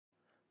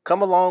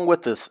Come along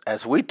with us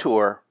as we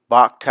tour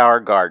Bok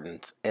Tower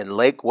Gardens in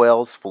Lake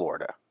Wales,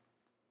 Florida.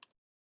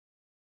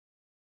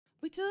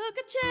 We took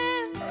a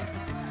chance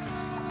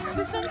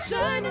through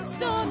sunshine and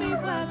stormy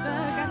weather.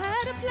 God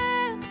had a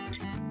plan,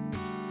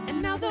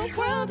 and now the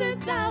world is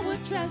our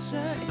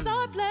treasure. It's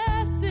our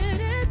blessed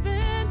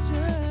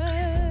adventure.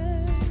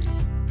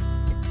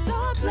 It's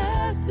our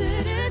blessed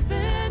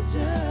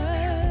adventure.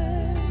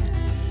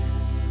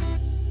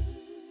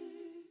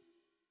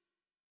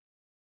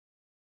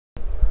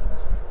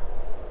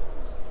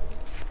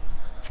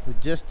 We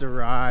just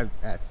arrived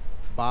at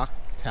Bok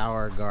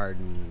Tower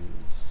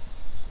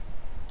Gardens,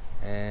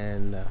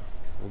 and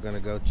we're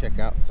gonna go check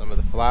out some of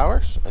the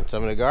flowers and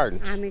some of the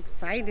gardens. I'm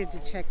excited to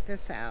check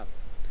this out.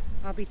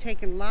 I'll be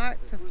taking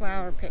lots of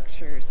flower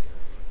pictures.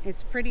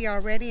 It's pretty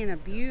already and a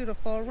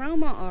beautiful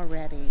aroma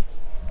already.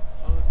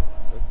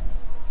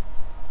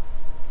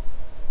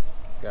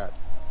 Got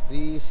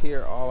these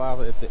here all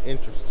out at the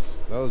entrance.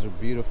 Those are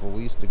beautiful.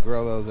 We used to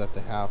grow those at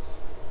the house.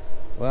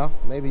 Well,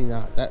 maybe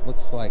not. That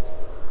looks like,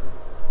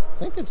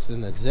 I think it's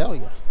an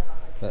azalea,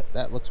 but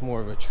that looks more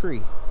of a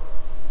tree.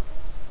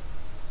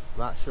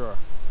 Not sure.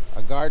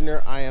 A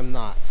gardener I am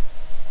not.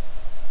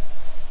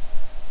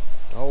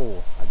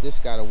 Oh, I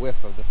just got a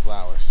whiff of the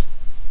flowers.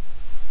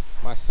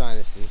 My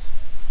sinuses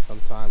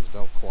sometimes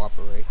don't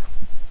cooperate.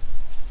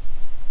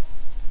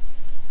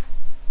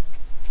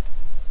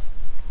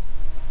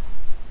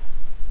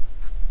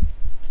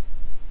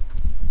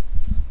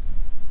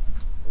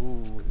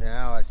 Ooh,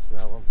 now I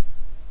smell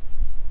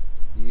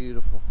them.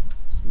 Beautiful.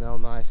 Smell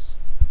nice.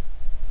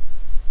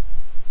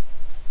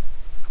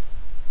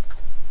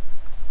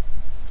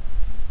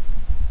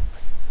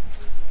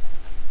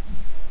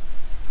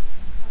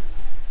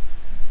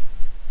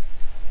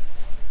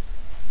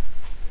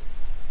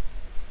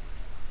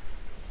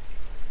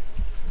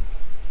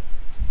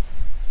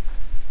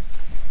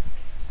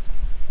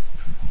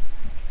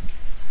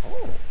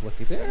 Oh,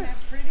 looky there. Isn't that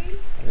pretty?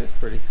 It is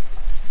pretty.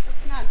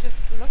 It's not just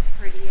look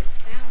pretty, it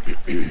sounds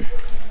pretty.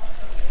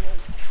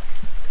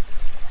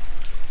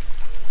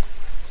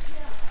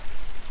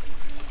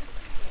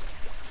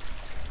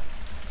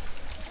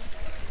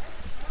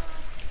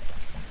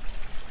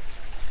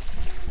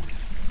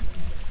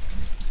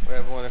 We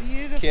have one of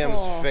Beautiful.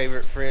 Kim's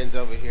favorite friends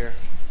over here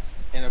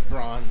in a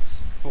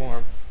bronze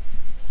form.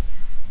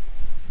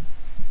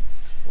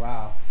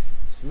 Wow,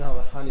 smell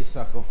the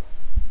honeysuckle.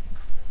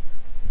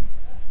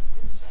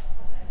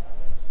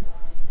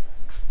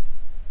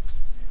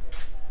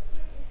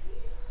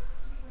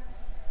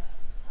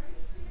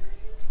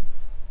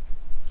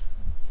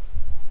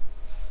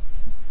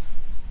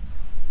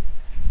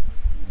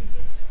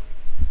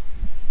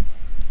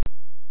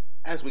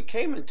 As we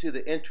came into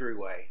the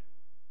entryway,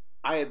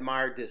 I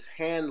admired this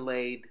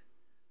hand-laid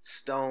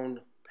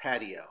stone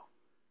patio.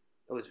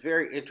 It was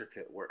very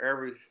intricate, where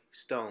every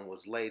stone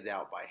was laid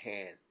out by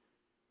hand,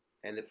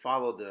 and it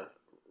followed a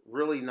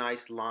really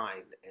nice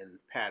line and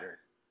pattern.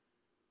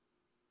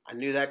 I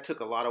knew that took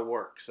a lot of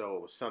work, so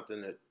it was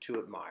something to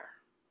admire.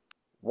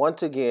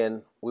 Once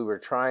again, we were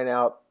trying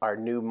out our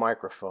new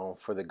microphone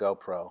for the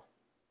GoPro,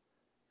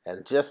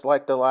 and just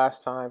like the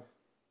last time,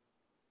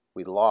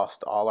 we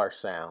lost all our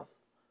sound.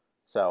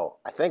 So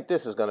I think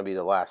this is going to be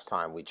the last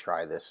time we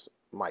try this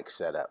mic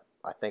setup.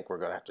 I think we're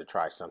going to have to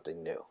try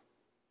something new.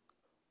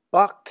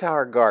 Bok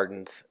Tower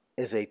Gardens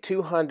is a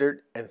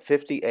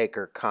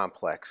 250-acre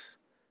complex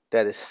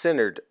that is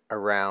centered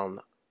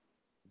around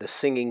the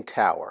Singing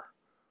Tower,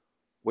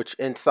 which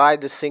inside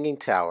the Singing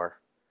Tower,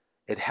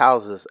 it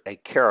houses a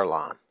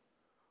carillon,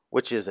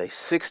 which is a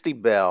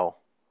 60-bell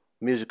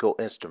musical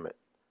instrument.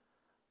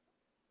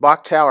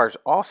 Bok Towers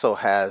also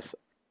has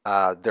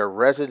their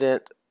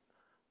resident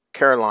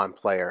carillon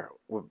player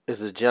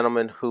is a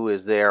gentleman who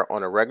is there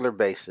on a regular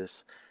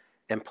basis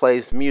and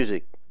plays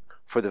music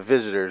for the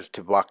visitors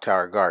to Bok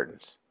Tower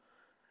Gardens.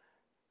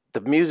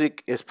 The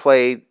music is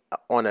played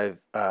on an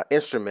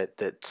instrument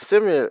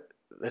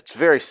that's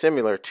very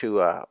similar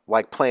to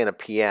like playing a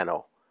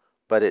piano,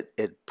 but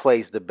it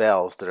plays the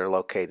bells that are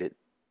located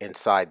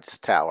inside this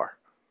tower.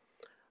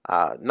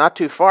 Not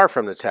too far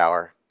from the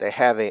tower, they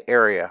have an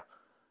area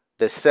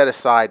that's set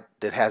aside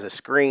that has a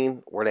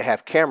screen where they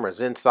have cameras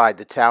inside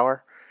the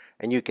tower,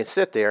 and you can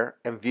sit there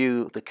and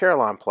view the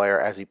carillon player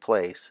as he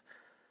plays.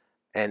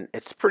 And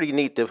it's pretty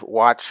neat to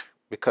watch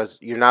because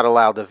you're not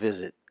allowed to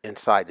visit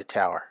inside the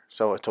tower.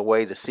 So it's a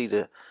way to see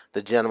the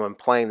gentleman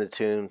playing the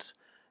tunes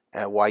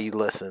while you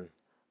listen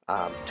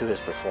to his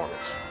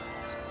performance.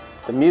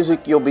 The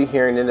music you'll be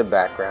hearing in the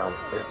background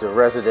is the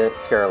resident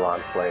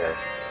carillon player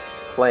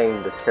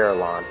playing the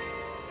carillon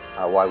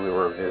while we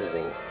were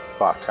visiting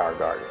Bok Tower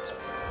Gardens.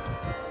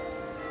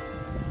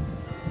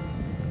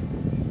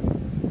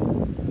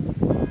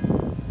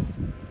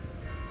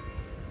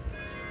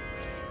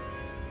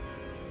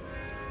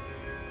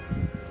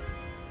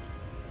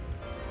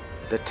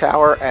 The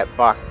tower at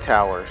Bok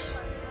Towers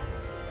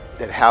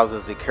that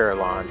houses the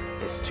carillon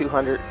is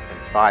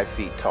 205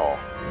 feet tall,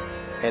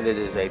 and it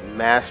is a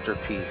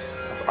masterpiece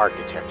of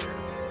architecture.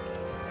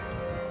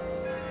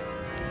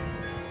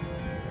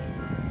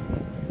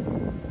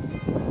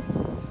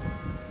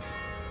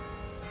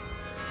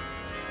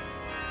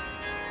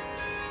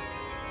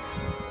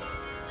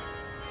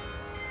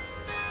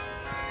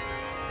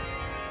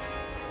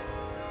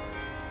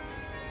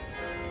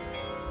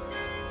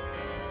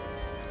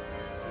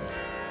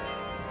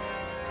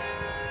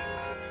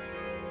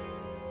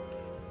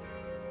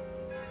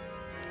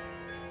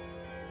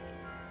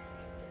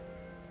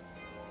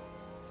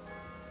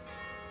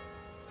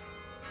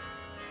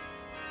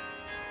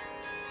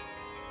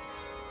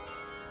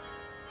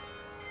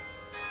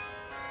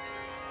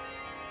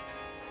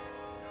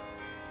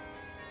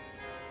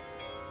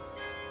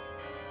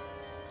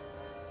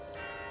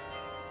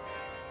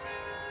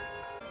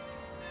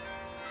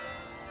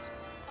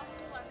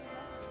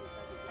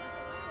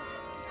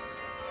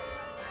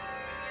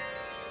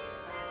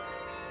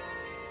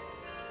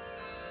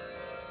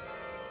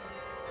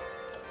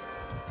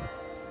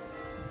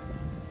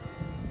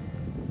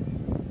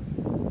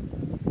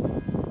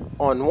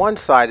 On one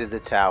side of the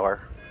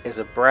tower is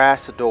a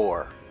brass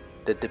door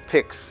that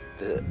depicts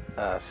the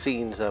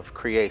scenes of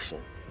creation.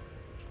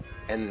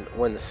 And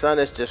when the sun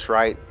is just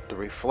right, the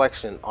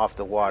reflection off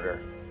the water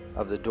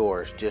of the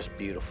door is just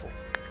beautiful.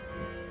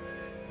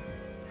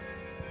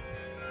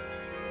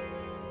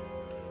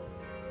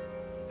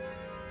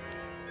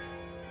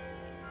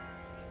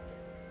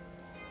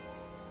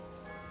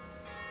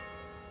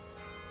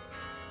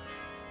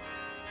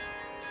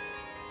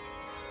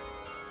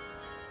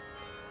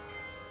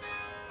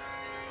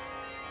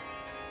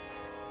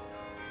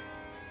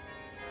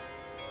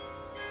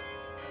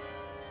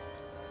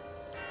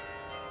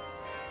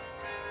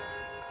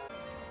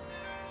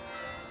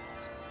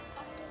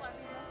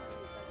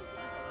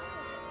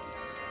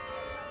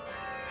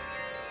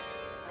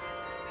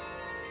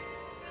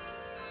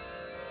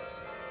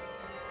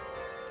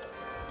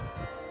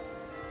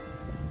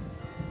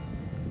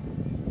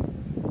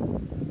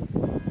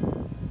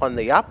 On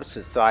the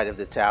opposite side of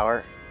the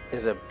tower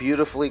is a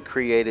beautifully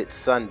created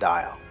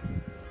sundial.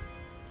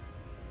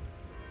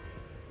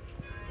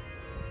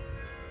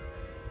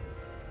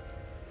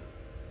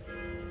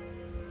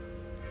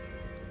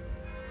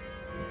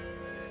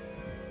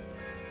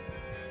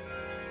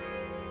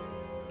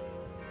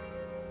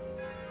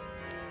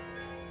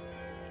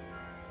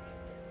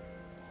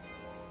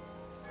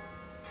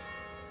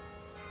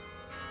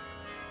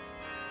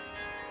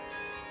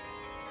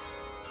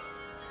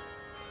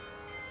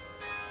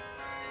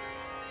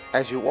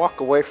 As you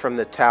walk away from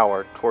the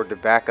tower toward the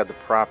back of the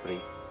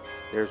property,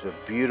 there's a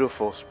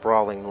beautiful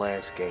sprawling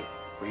landscape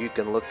where you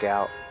can look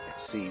out and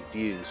see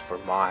views for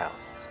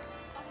miles.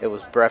 It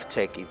was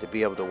breathtaking to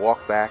be able to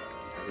walk back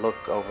and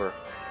look over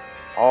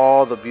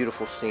all the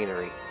beautiful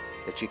scenery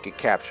that you could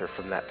capture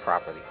from that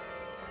property.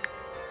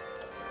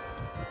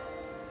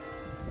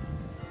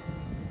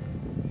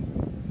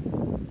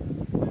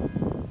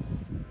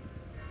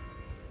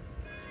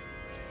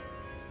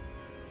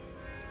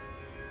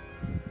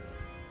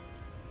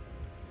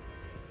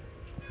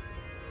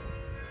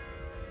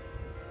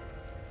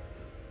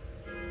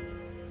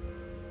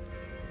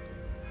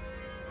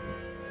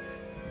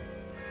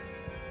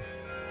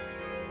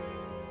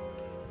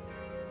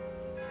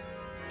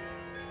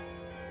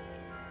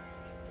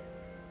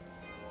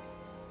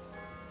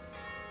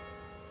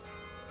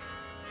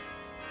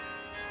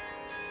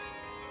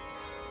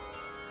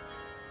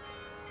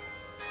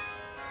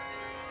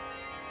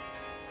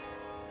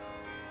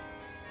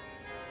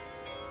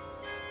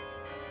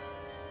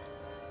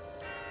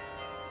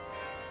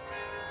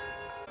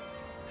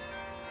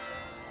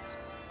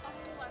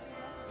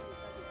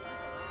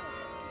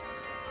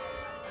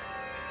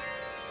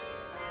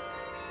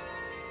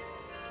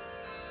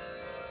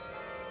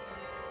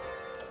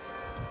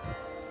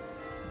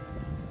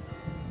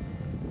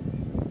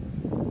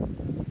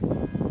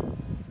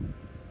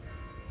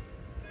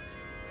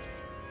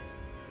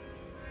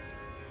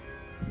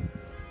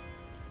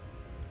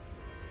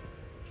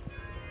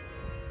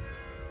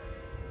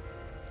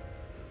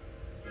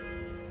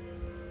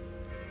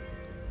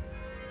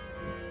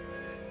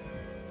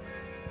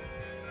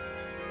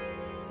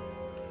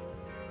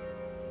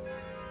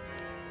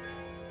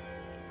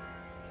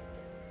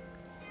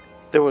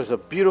 There was a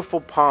beautiful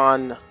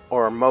pond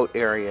or moat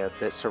area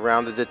that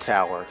surrounded the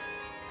tower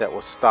that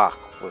was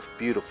stocked with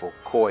beautiful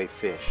koi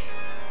fish.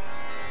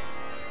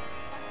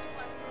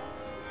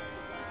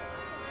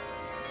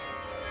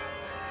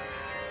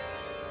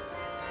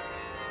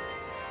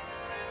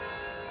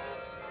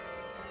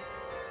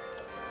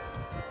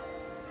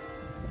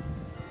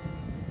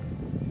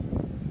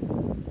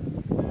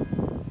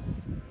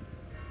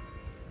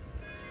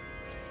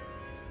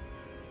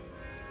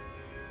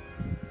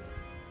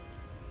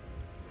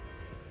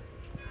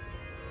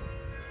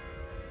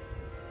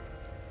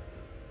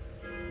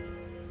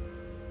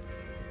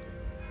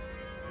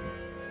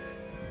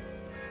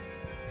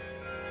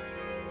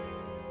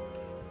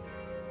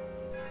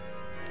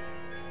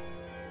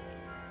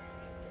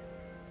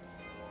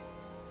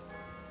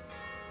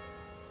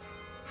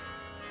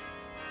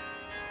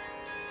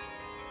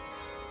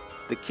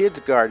 The kids'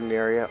 garden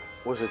area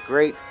was a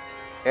great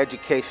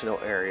educational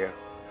area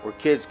where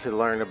kids could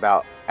learn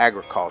about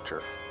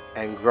agriculture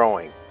and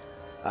growing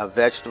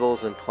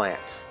vegetables and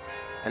plants.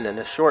 And then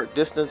a short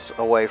distance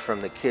away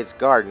from the kids'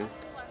 garden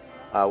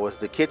was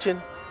the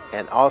kitchen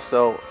and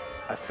also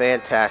a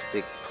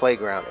fantastic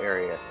playground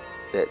area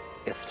that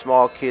if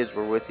small kids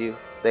were with you,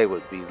 they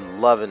would be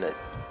loving it,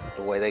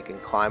 the way they can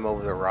climb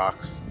over the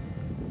rocks.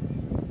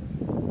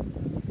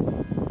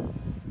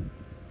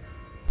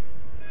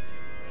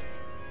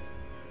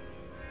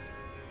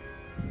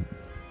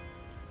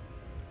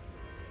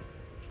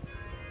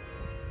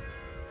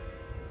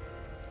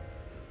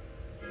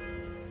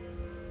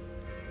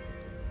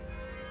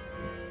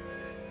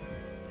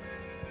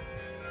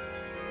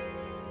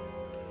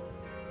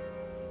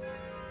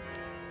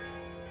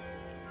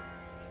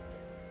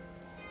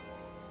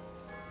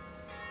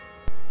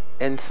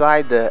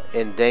 Inside the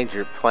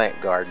endangered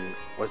plant garden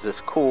was this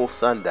cool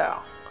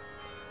sundial.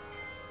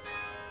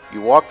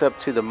 You walked up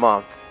to the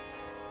month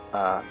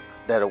that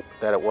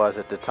it was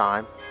at the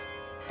time,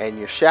 and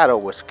your shadow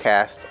was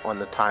cast on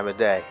the time of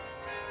day.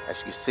 As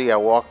you can see, I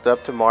walked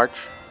up to March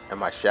and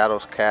my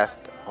shadow's cast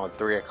on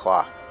 3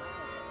 o'clock,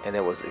 and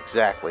it was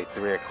exactly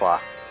 3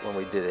 o'clock when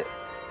we did it.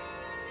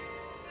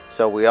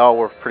 So we all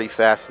were pretty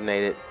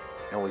fascinated,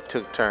 and we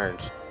took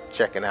turns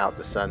checking out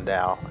the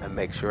sundial and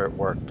make sure it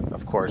worked,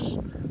 of course,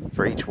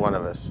 for each one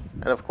of us.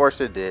 And of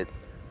course it did,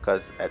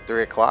 because at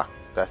 3 o'clock,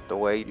 that's the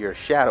way your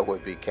shadow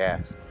would be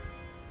cast.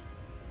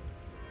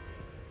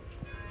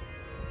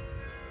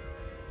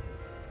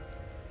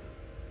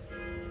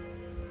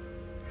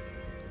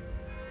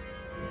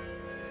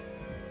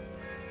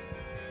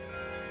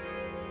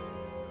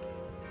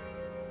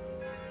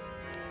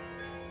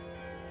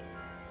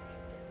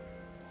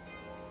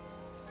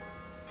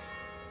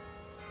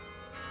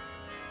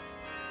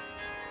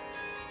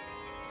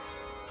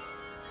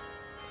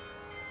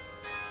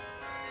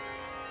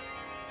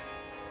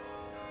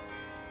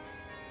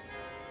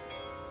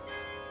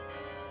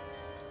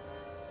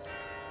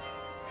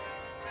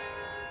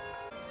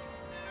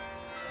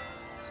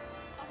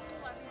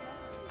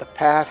 The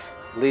paths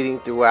leading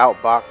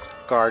throughout Bok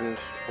Gardens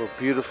were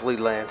beautifully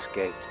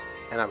landscaped,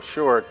 and I'm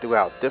sure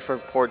throughout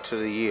different parts of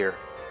the year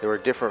there were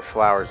different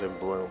flowers in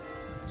bloom.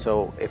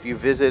 So if you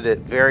visit at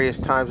various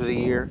times of the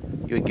year,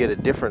 you would get a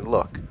different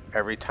look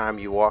every time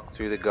you walk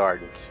through the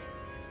gardens.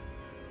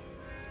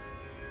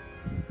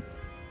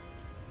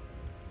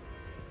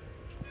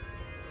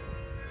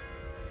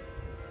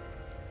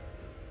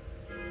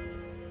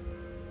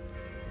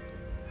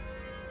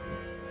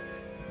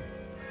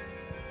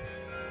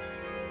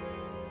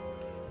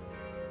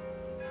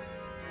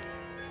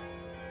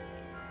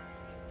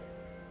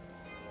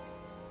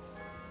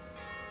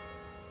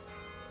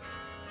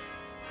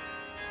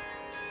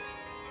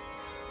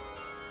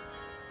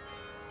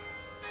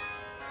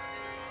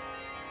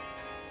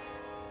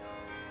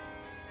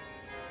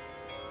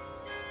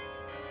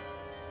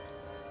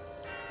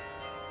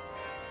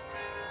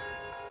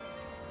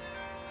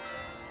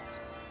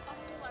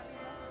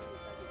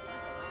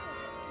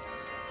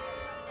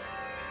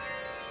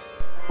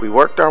 We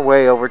worked our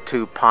way over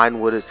to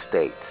Pinewood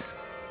Estates.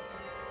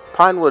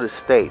 Pinewood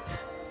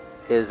Estates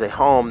is a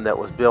home that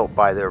was built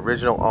by the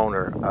original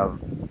owner of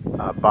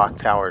Bok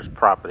Tower's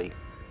property.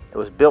 It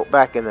was built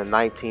back in the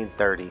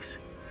 1930s,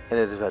 and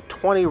it is a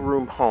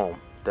 20-room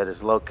home that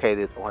is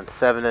located on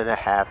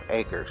 7.5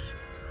 acres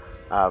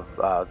of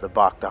the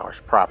Bok Tower's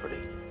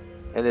property.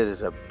 And it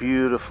is a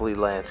beautifully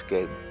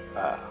landscaped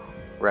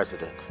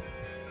residence.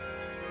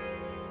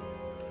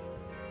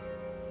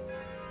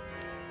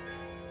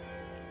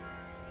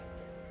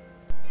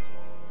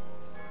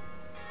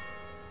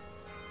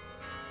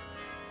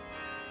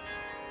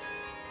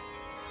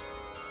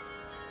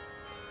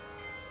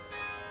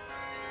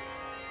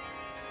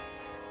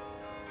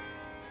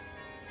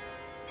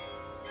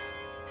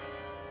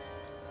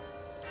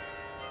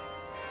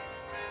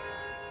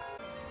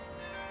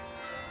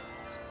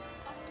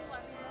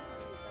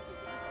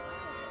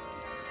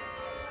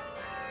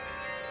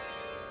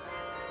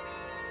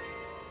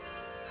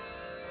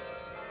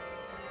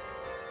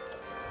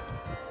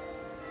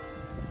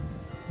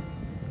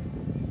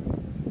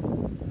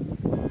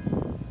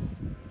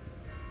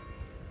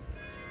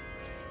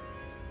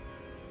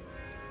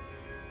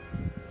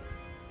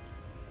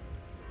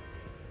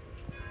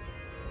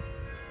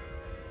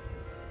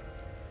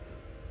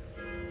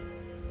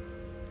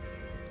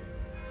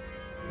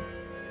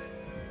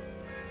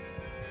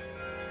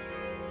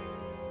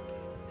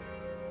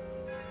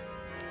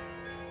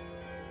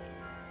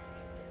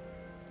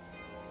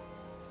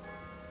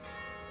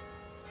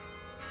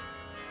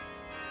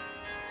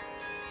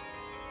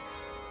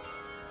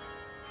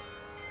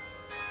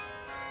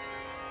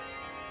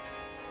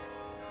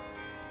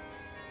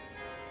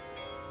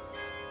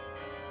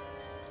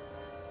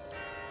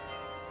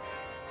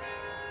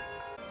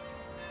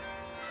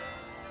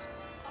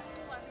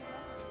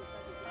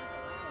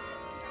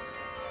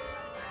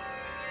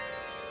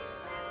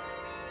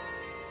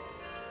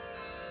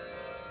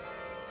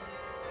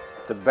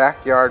 The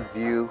backyard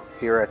view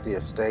here at the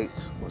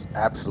estates was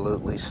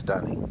absolutely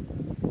stunning.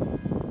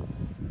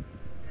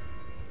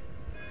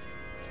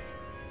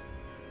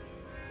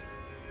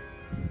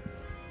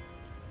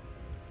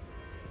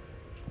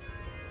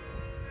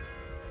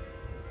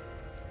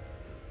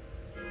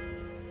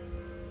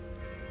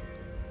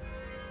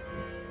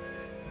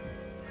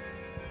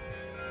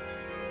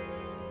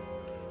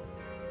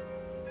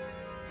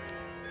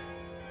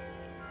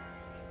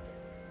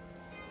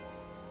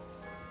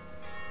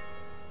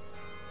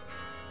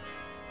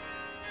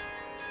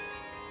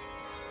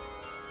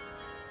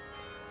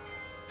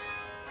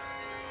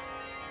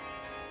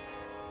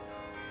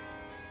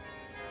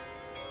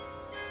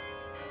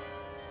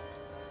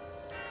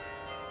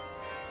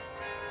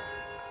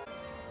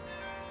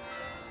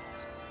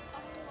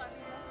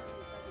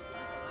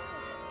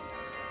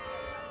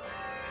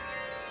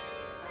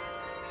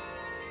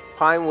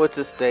 Pinewoods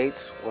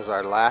Estates was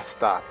our last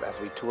stop as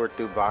we toured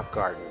through Bok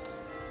Gardens.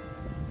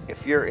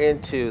 If you're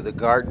into the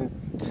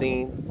garden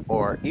scene,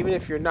 or even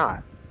if you're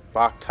not,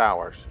 Bok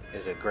Towers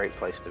is a great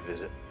place to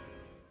visit.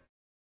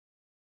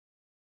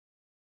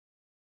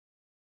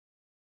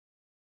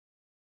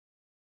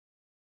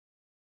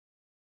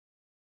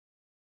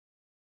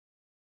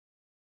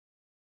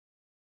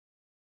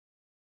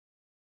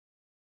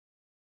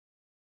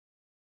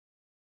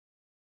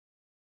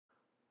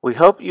 We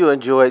hope you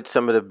enjoyed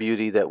some of the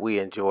beauty that we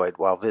enjoyed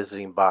while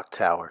visiting Bok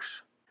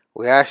Towers.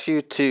 We ask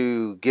you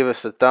to give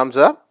us a thumbs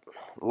up,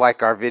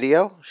 like our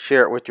video,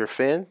 share it with your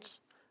friends,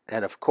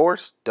 and of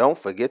course, don't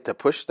forget to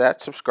push that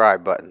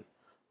subscribe button.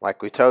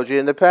 Like we told you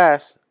in the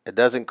past, it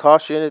doesn't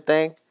cost you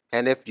anything,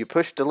 and if you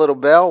push the little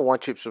bell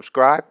once you've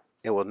subscribed,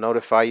 it will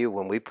notify you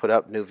when we put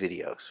up new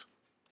videos.